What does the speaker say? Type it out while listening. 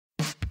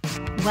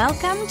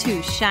Welcome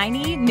to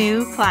Shiny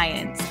New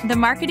Clients, the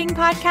marketing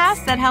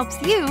podcast that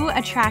helps you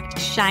attract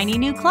shiny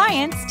new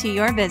clients to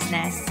your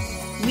business.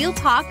 We'll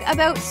talk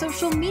about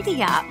social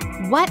media,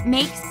 what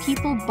makes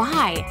people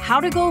buy,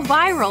 how to go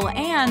viral,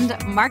 and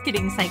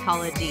marketing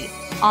psychology,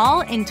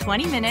 all in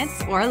 20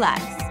 minutes or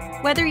less.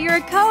 Whether you're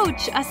a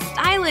coach, a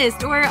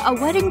stylist, or a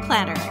wedding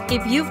planner,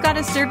 if you've got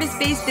a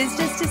service-based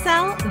business to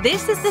sell,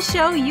 this is the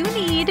show you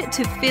need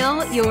to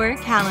fill your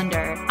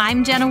calendar.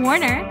 I'm Jenna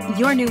Warriner,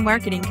 your new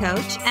marketing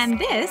coach, and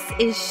this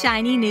is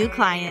Shiny New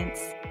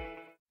Clients.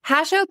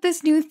 Hash out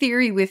this new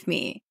theory with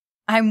me.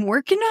 I'm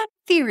working on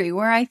a theory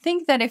where I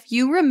think that if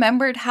you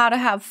remembered how to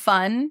have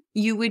fun,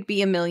 you would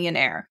be a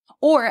millionaire.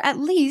 Or at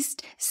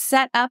least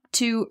set up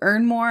to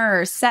earn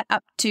more or set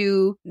up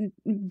to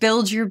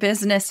build your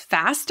business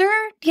faster.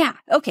 Yeah,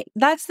 okay,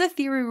 that's the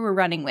theory we're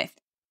running with.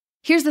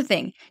 Here's the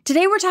thing.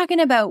 Today we're talking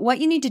about what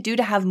you need to do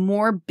to have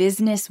more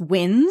business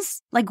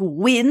wins. Like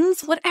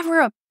wins,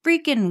 whatever a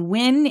freaking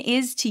win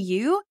is to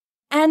you.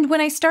 And when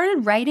I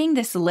started writing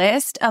this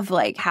list of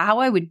like how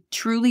I would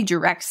truly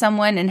direct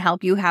someone and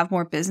help you have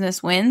more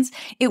business wins,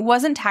 it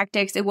wasn't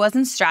tactics, it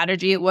wasn't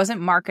strategy, it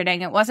wasn't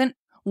marketing, it wasn't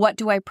what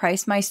do I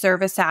price my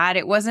service at?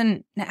 It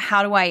wasn't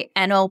how do I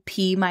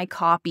NLP my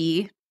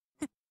copy?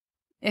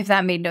 If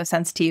that made no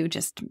sense to you,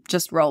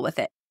 just roll with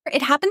it.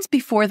 It happens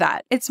before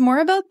that. It's more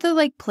about the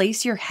like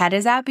place your head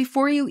is at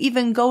before you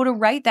even go to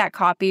write that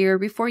copy or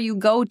before you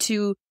go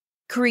to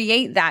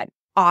create that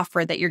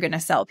offer that you're going to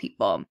sell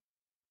people.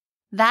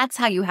 That's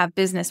how you have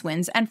business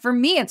wins. And for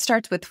me, it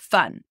starts with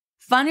fun.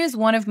 Fun is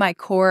one of my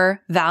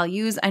core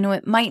values. I know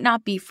it might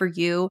not be for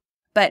you,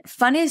 but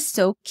fun is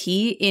so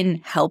key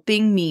in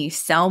helping me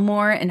sell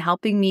more and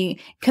helping me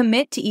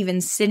commit to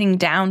even sitting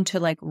down to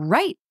like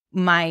write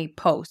my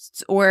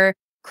posts or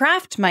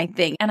craft my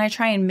thing. And I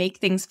try and make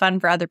things fun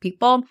for other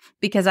people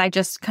because I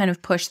just kind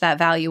of push that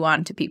value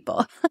on to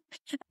people.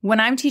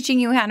 When I'm teaching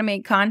you how to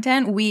make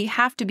content, we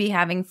have to be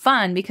having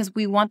fun because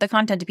we want the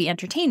content to be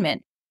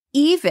entertainment,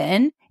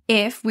 even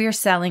if we're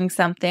selling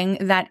something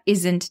that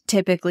isn't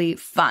typically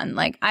fun.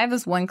 Like I have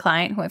this one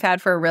client who I've had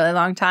for a really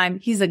long time.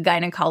 He's a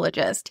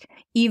gynecologist.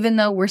 Even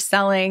though we're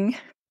selling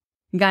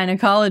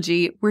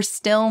gynecology, we're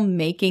still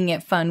making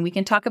it fun. We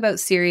can talk about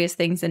serious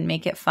things and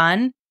make it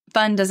fun.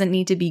 Fun doesn't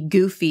need to be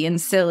goofy and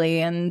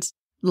silly and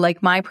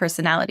like my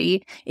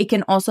personality. It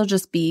can also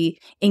just be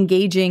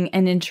engaging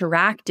and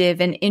interactive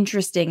and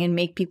interesting and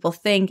make people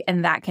think,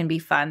 and that can be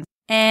fun.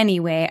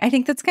 Anyway, I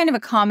think that's kind of a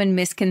common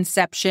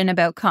misconception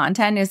about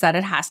content is that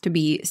it has to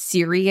be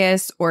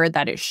serious or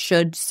that it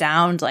should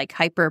sound like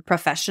hyper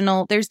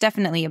professional. There's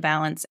definitely a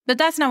balance, but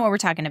that's not what we're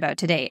talking about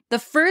today. The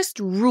first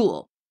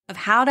rule of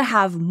how to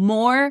have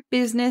more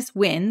business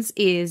wins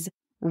is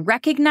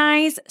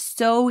recognize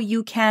so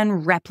you can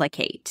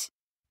replicate.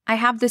 I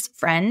have this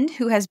friend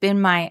who has been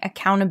my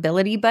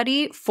accountability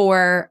buddy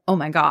for, oh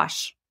my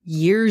gosh,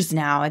 years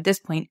now at this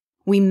point.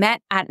 We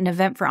met at an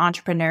event for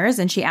entrepreneurs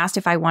and she asked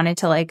if I wanted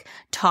to like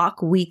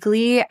talk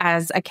weekly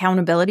as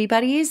accountability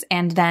buddies.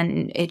 And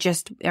then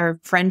our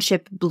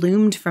friendship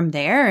bloomed from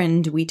there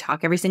and we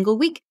talk every single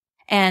week.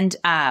 And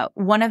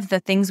one of the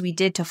things we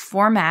did to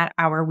format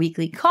our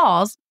weekly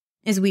calls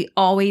is we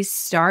always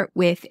start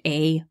with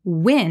a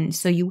win.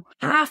 So you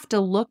have to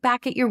look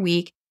back at your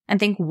week and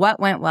think what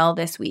went well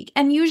this week.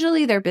 And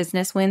usually they're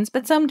business wins,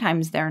 but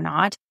sometimes they're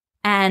not.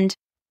 And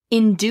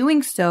in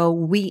doing so,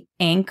 we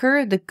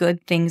anchor the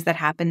good things that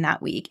happen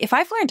that week. If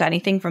I've learned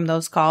anything from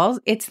those calls,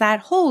 it's that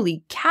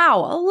holy cow,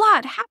 a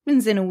lot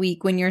happens in a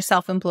week when you're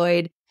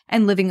self-employed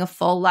and living a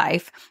full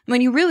life.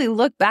 When you really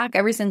look back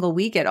every single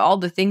week at all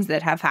the things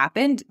that have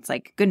happened, it's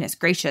like, goodness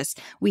gracious,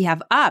 we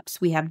have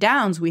ups, we have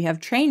downs, we have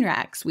train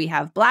wrecks, we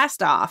have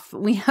blast off,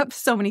 we have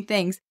so many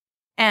things.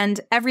 And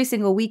every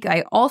single week,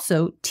 I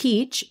also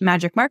teach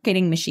Magic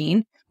Marketing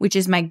Machine, which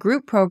is my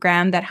group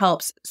program that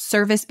helps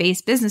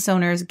service-based business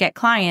owners get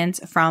clients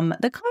from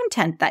the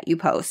content that you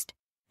post.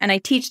 And I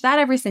teach that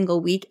every single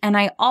week. And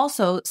I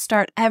also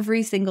start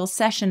every single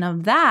session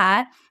of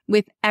that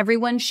with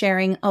everyone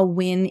sharing a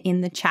win in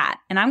the chat.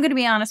 And I'm going to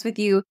be honest with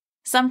you,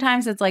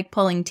 sometimes it's like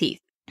pulling teeth.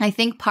 I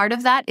think part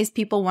of that is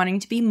people wanting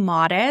to be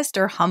modest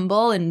or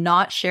humble and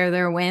not share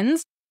their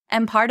wins.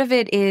 And part of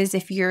it is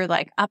if you're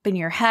like up in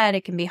your head,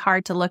 it can be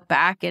hard to look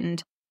back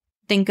and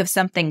think of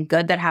something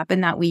good that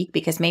happened that week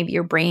because maybe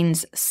your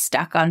brain's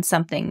stuck on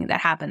something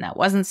that happened that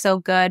wasn't so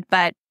good.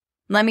 But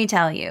let me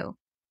tell you,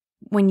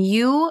 when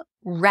you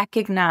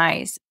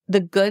recognize the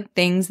good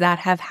things that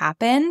have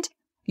happened,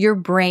 your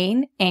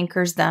brain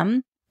anchors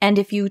them. And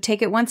if you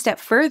take it one step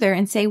further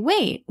and say,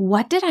 wait,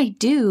 what did I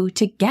do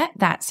to get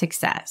that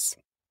success?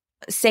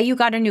 Say you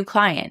got a new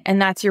client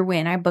and that's your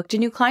win. I booked a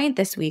new client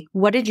this week.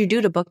 What did you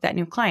do to book that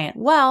new client?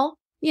 Well,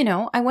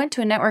 I went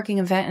to a networking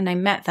event and I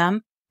met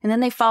them. And then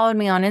they followed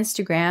me on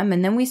Instagram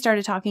and then we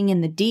started talking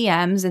in the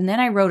DMs and then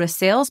I wrote a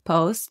sales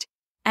post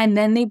and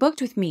then they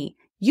booked with me.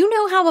 You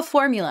now have a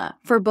formula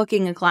for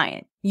booking a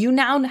client. You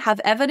now have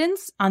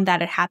evidence on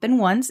that it happened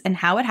once and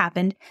how it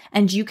happened,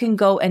 and you can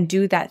go and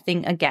do that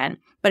thing again.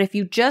 But if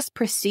you just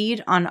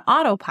proceed on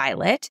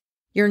autopilot,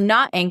 You're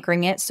not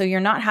anchoring it. So you're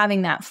not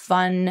having that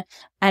fun,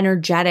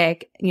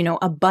 energetic,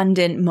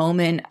 abundant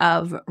moment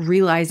of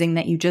realizing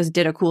that you just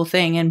did a cool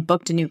thing and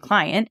booked a new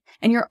client.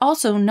 And you're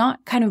also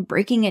not kind of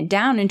breaking it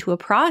down into a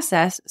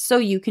process so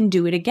you can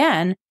do it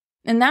again.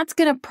 And that's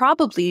going to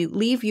probably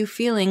leave you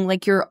feeling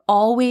like you're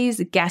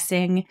always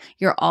guessing,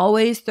 you're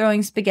always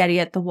throwing spaghetti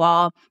at the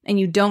wall, and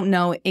you don't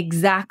know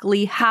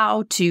exactly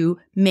how to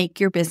make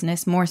your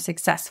business more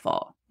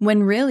successful.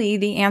 When really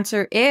the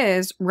answer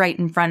is right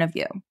in front of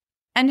you.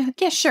 And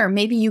yeah, sure,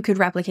 maybe you could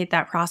replicate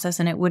that process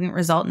and it wouldn't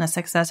result in a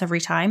success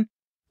every time.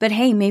 But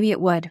hey, maybe it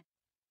would.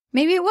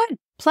 Maybe it would.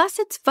 Plus,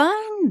 it's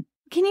fun.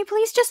 Can you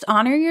please just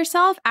honor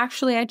yourself?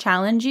 Actually, I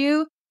challenge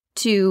you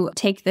to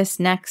take this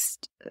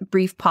next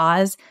brief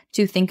pause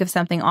to think of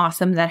something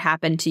awesome that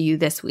happened to you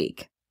this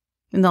week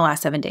in the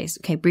last 7 days.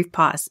 Okay, brief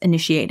pause,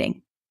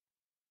 initiating.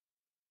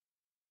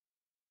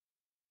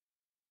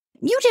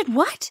 You did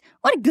what?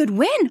 What a good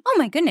win. Oh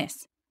my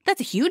goodness.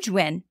 That's a huge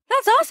win.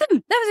 That's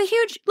awesome. That was a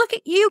huge, look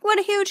at you. What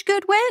a huge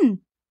good win.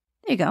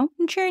 There you go.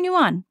 I'm cheering you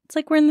on. It's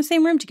like we're in the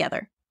same room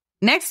together.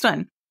 Next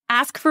one,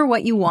 ask for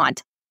what you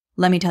want.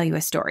 Let me tell you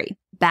a story.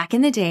 Back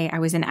in the day, I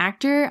was an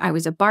actor. I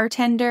was a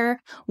bartender.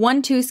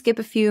 1, 2, skip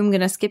a few. I'm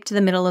going to skip to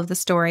the middle of the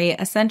story.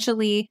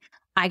 Essentially,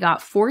 I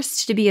got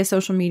forced to be a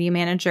social media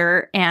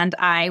manager and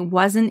I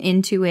wasn't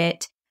into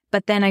it.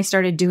 But then I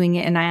started doing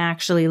it and I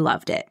actually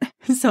loved it.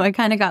 So I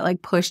kind of got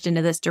like pushed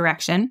into this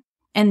direction.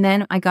 And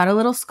then I got a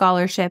little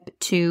scholarship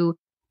to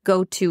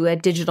go to a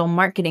digital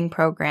marketing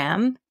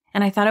program.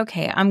 And I thought,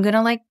 okay, I'm going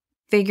to like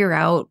figure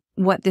out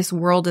what this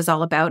world is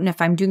all about. And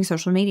if I'm doing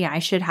social media, I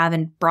should have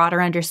a broader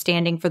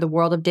understanding for the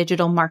world of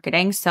digital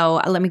marketing.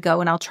 So let me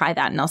go and I'll try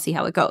that and I'll see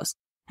how it goes.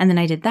 And then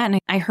I did that and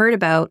I heard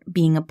about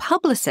being a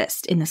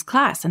publicist in this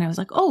class. And I was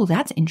like, oh,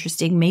 that's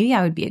interesting. Maybe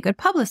I would be a good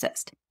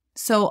publicist.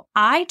 So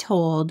I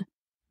told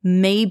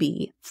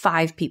maybe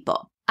 5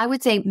 people. I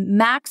would say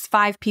max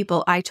 5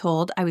 people I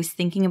told I was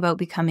thinking about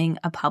becoming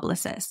a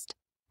publicist.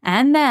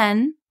 And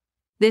then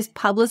this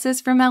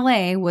publicist from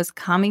LA was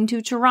coming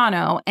to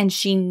Toronto and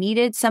she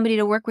needed somebody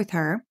to work with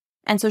her.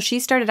 And so she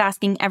started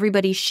asking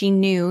everybody she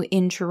knew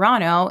in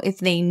Toronto if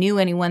they knew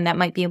anyone that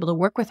might be able to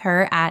work with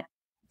her at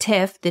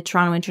TIFF, the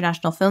Toronto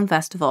International Film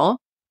Festival.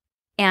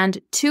 And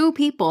 2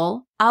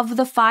 people of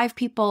the 5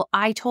 people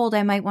I told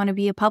I might want to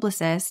be a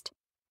publicist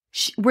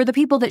were the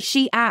people that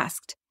she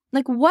asked.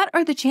 Like, what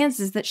are the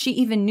chances that she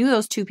even knew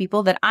those 2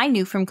 people that I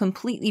knew from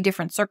completely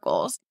different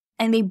circles?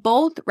 And they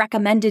both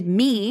recommended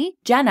me,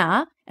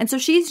 Jenna. And so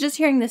she's just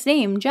hearing this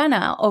name,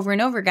 Jenna, over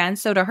and over again.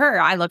 So to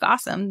her, I look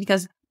awesome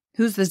because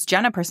who's this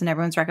Jenna person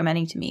everyone's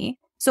recommending to me?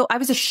 So I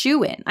was a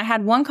shoo-in. I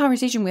had one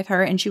conversation with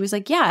her and she was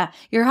like, yeah,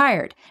 you're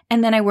hired.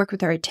 And then I worked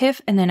with her at TIFF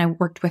and then I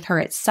worked with her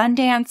at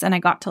Sundance and I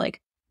got to like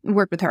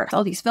work with her at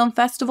all these film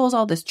festivals,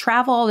 all this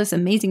travel, all this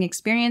amazing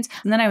experience.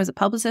 And then I was a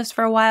publicist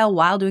for a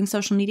while doing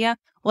social media.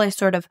 Well, I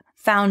sort of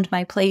found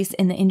my place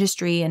in the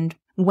industry and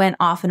went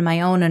off on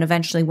my own and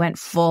eventually went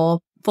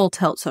full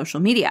tilt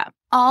social media.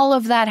 All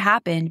of that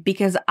happened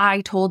because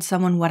I told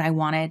someone what I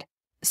wanted.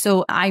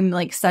 So I'm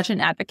like such an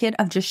advocate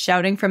of just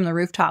shouting from the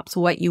rooftops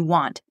what you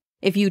want.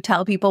 If you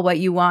tell people what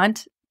you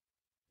want,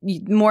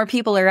 more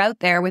people are out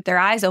there with their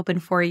eyes open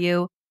for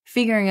you,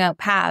 figuring out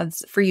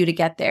paths for you to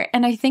get there.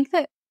 And I think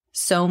that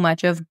so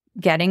much of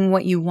getting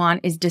what you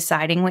want is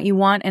deciding what you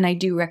want. And I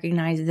do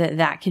recognize that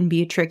that can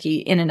be tricky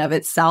in and of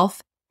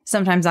itself.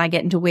 Sometimes I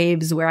get into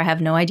waves where I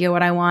have no idea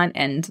what I want.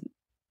 And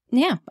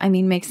yeah, I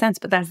mean, makes sense,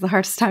 but that's the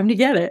hardest time to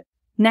get it.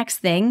 Next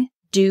thing,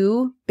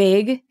 do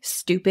big,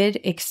 stupid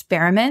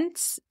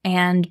experiments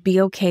and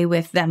be okay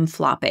with them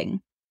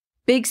flopping.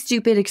 Big,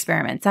 stupid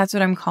experiments. That's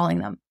what I'm calling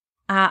them.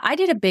 I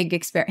did a big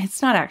experiment.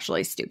 It's not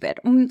actually stupid.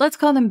 Let's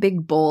call them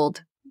big,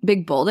 bold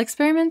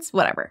experiments.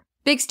 Whatever.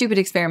 Big, stupid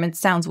experiments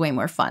sounds way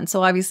more fun.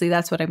 So obviously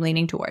that's what I'm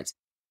leaning towards.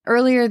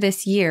 Earlier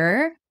this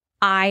year,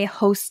 I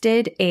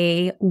hosted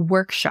a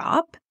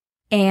workshop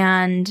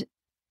and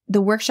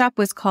the workshop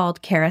was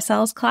called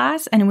Carousels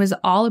Class, and it was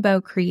all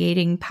about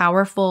creating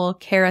powerful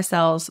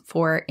carousels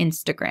for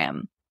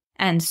Instagram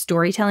and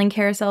storytelling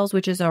carousels,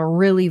 which is a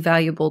really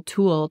valuable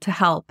tool to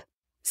help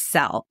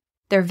sell.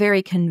 They're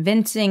very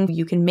convincing.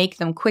 You can make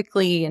them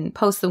quickly and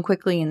post them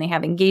quickly, and they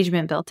have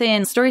engagement built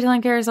in.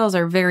 Storytelling carousels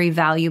are very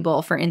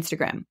valuable for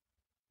Instagram.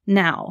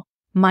 Now,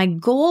 my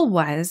goal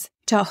was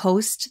to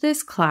host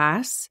this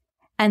class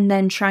and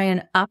then try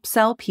and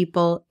upsell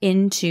people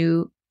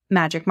into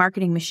Magic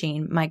Marketing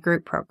Machine, my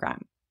group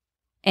program.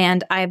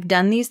 And I've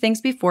done these things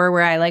before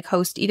where I like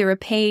host either a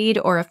paid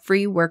or a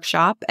free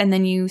workshop, and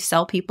then you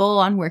sell people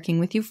on working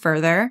with you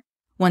further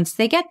once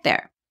they get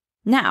there.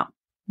 Now,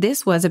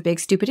 this was a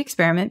big stupid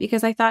experiment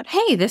because I thought,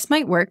 hey, this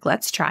might work.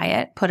 Let's try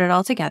it. Put it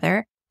all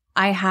together.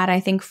 I had, I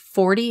think,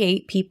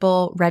 48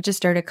 people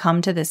register to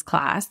come to this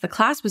class. The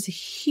class was a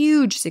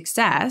huge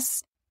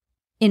success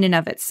in and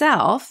of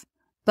itself,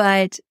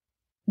 but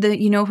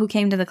you know who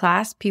came to the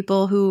class?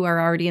 People who are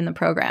already in the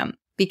program.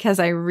 Because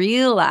I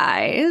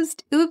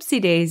realized,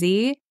 oopsie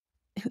daisy,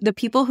 the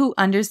people who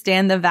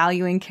understand the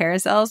value in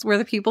carousels were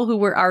the people who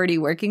were already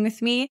working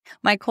with me.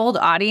 My cold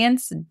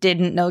audience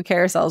didn't know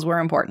carousels were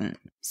important.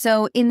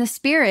 So in the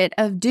spirit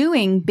of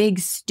doing big,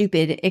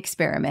 stupid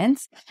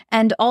experiments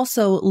and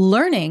also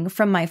learning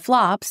from my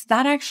flops,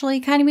 that actually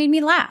kind of made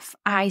me laugh.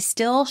 I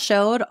still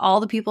showed all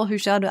the people who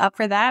showed up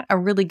for that a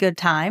really good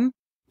time,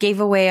 gave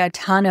away a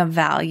ton of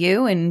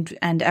value, and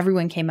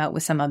everyone came out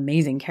with some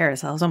amazing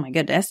carousels. Oh my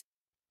goodness.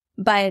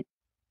 But,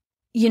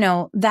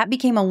 that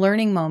became a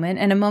learning moment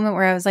and a moment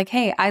where I was like,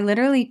 hey, I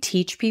literally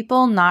teach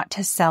people not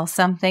to sell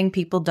something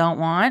people don't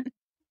want.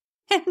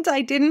 And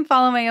I didn't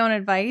follow my own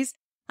advice.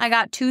 I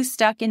got too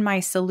stuck in my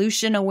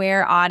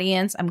solution-aware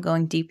audience. I'm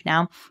going deep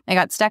now. I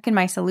got stuck in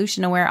my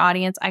solution-aware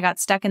audience. I got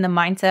stuck in the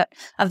mindset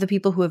of the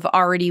people who have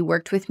already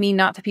worked with me,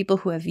 not the people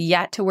who have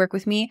yet to work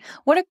with me.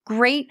 What a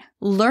great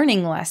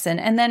learning lesson.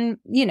 And then,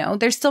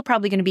 there's still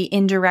probably going to be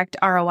indirect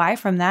ROI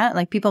from that.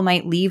 Like people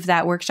might leave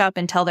that workshop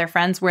and tell their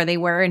friends where they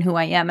were and who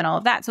I am and all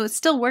of that. So it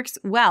still works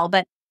well.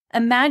 But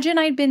imagine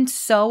I'd been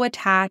so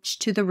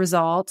attached to the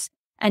results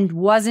and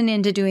wasn't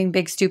into doing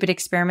big, stupid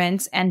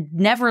experiments and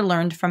never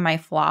learned from my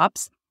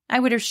flops. I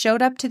would have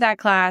showed up to that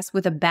class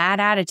with a bad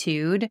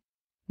attitude,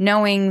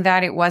 knowing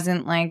that it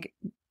wasn't like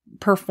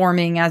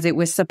performing as it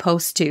was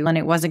supposed to, and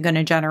it wasn't going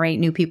to generate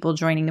new people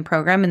joining the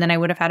program. And then I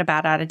would have had a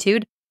bad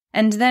attitude.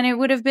 And then it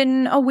would have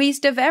been a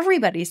waste of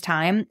everybody's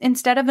time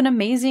instead of an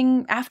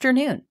amazing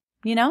afternoon,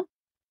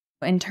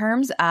 In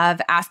terms of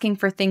asking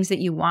for things that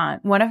you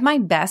want, one of my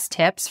best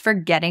tips for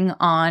getting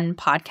on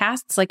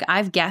podcasts, like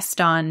I've guested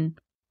on,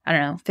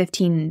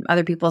 15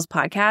 other people's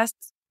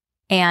podcasts.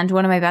 And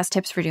one of my best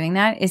tips for doing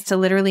that is to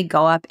literally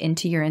go up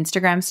into your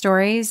Instagram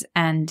stories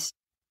and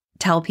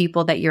tell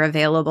people that you're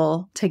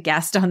available to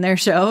guest on their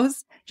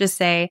shows. Just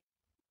say,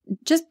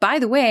 by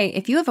the way,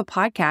 if you have a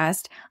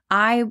podcast,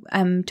 I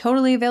am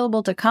totally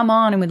available to come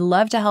on and would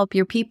love to help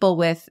your people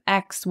with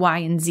X, Y,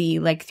 and Z,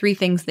 like 3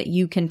 things that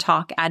you can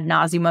talk ad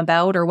nauseum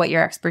about or what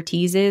your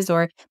expertise is.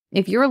 Or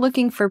if you're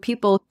looking for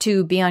people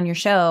to be on your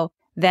show,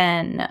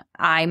 then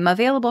I'm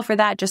available for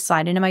that. Just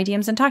slide into my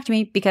DMs and talk to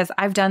me, because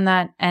I've done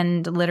that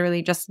and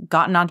literally just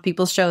gotten onto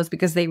people's shows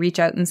because they reach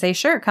out and say,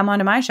 sure, come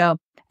onto my show.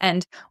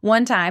 And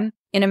one time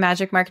in a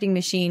Magic Marketing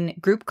Machine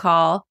group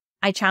call,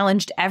 I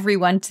challenged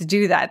everyone to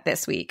do that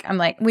this week. I'm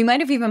like, we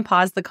might have even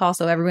paused the call.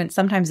 So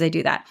sometimes they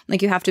do that.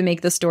 Like you have to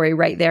make the story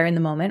right there in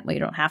the moment. Well, you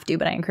don't have to,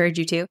 but I encourage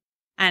you to.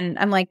 And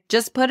I'm like,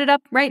 just put it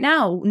up right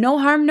now. No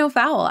harm, no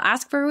foul.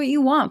 Ask for what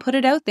you want. Put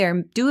it out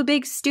there. Do a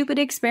big, stupid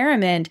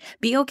experiment.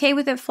 Be okay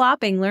with it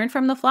flopping. Learn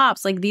from the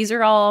flops. Like these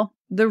are all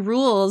the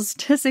rules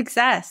to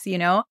success,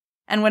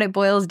 And what it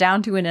boils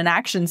down to in an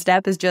action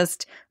step is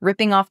just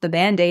ripping off the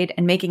Band-Aid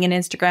and making an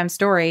Instagram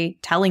story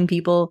telling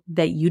people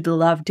that you'd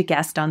love to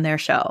guest on their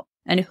show.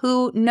 And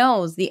who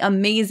knows the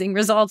amazing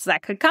results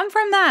that could come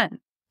from that.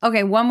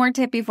 Okay, one more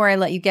tip before I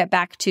let you get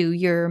back to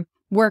your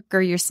work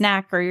or your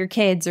snack or your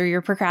kids or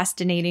your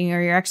procrastinating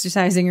or your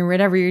exercising or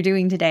whatever you're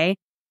doing today.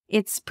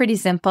 It's pretty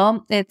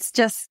simple. It's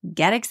just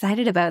get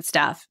excited about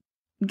stuff.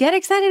 Get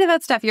excited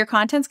about stuff. Your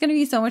content's going to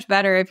be so much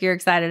better if you're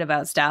excited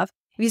about stuff.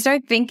 If you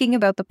start thinking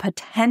about the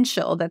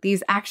potential that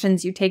these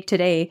actions you take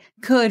today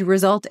could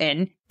result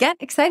in, get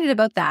excited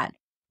about that.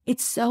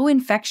 It's so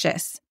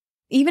infectious.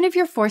 Even if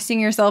you're forcing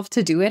yourself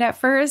to do it at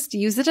first,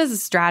 use it as a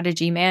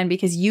strategy, man,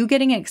 because you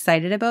getting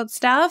excited about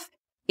stuff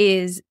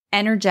is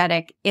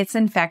energetic, it's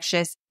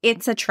infectious,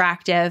 it's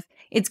attractive,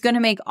 it's going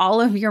to make all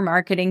of your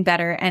marketing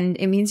better, and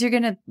it means you're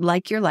going to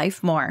like your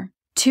life more.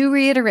 To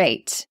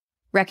reiterate,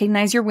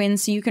 recognize your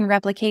wins so you can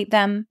replicate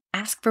them,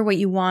 ask for what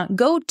you want,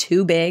 go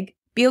too big,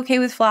 be okay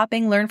with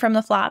flopping, learn from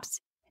the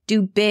flops,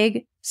 do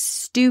big,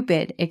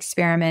 stupid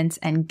experiments,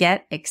 and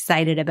get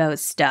excited about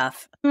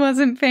stuff. It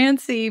wasn't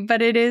fancy,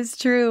 but it is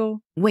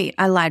true. Wait,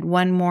 I lied.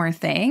 One more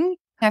thing.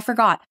 I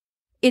forgot.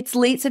 It's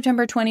late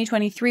September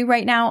 2023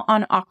 right now.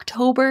 On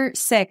October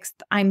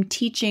 6th, I'm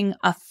teaching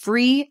a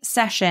free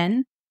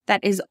session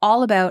that is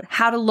all about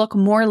how to look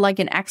more like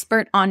an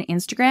expert on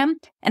Instagram.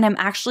 And I'm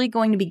actually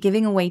going to be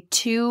giving away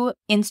 2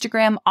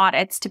 Instagram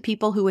audits to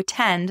people who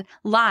attend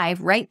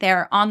live right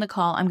there on the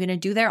call. I'm going to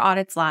do their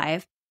audits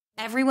live.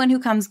 Everyone who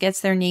comes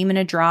gets their name in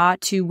a draw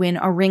to win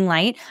a ring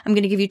light. I'm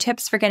going to give you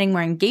tips for getting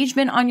more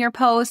engagement on your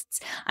posts.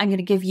 I'm going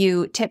to give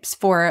you tips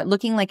for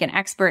looking like an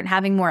expert and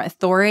having more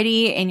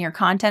authority in your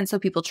content so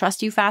people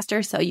trust you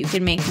faster so you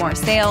can make more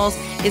sales.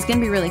 It's going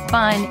to be really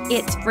fun.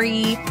 It's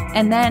free.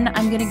 And then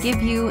I'm going to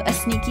give you a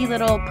sneaky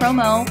little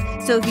promo.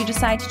 So if you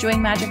decide to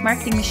join Magic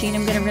Marketing Machine,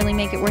 I'm going to really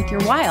make it worth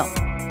your while.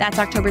 That's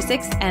October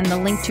 6th, and the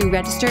link to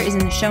register is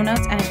in the show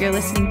notes. And if you're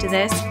listening to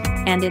this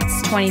and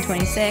it's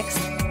 2026,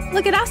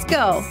 look at us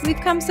go. We've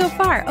come so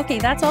far. Okay,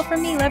 that's all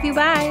from me. Love you.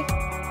 Bye.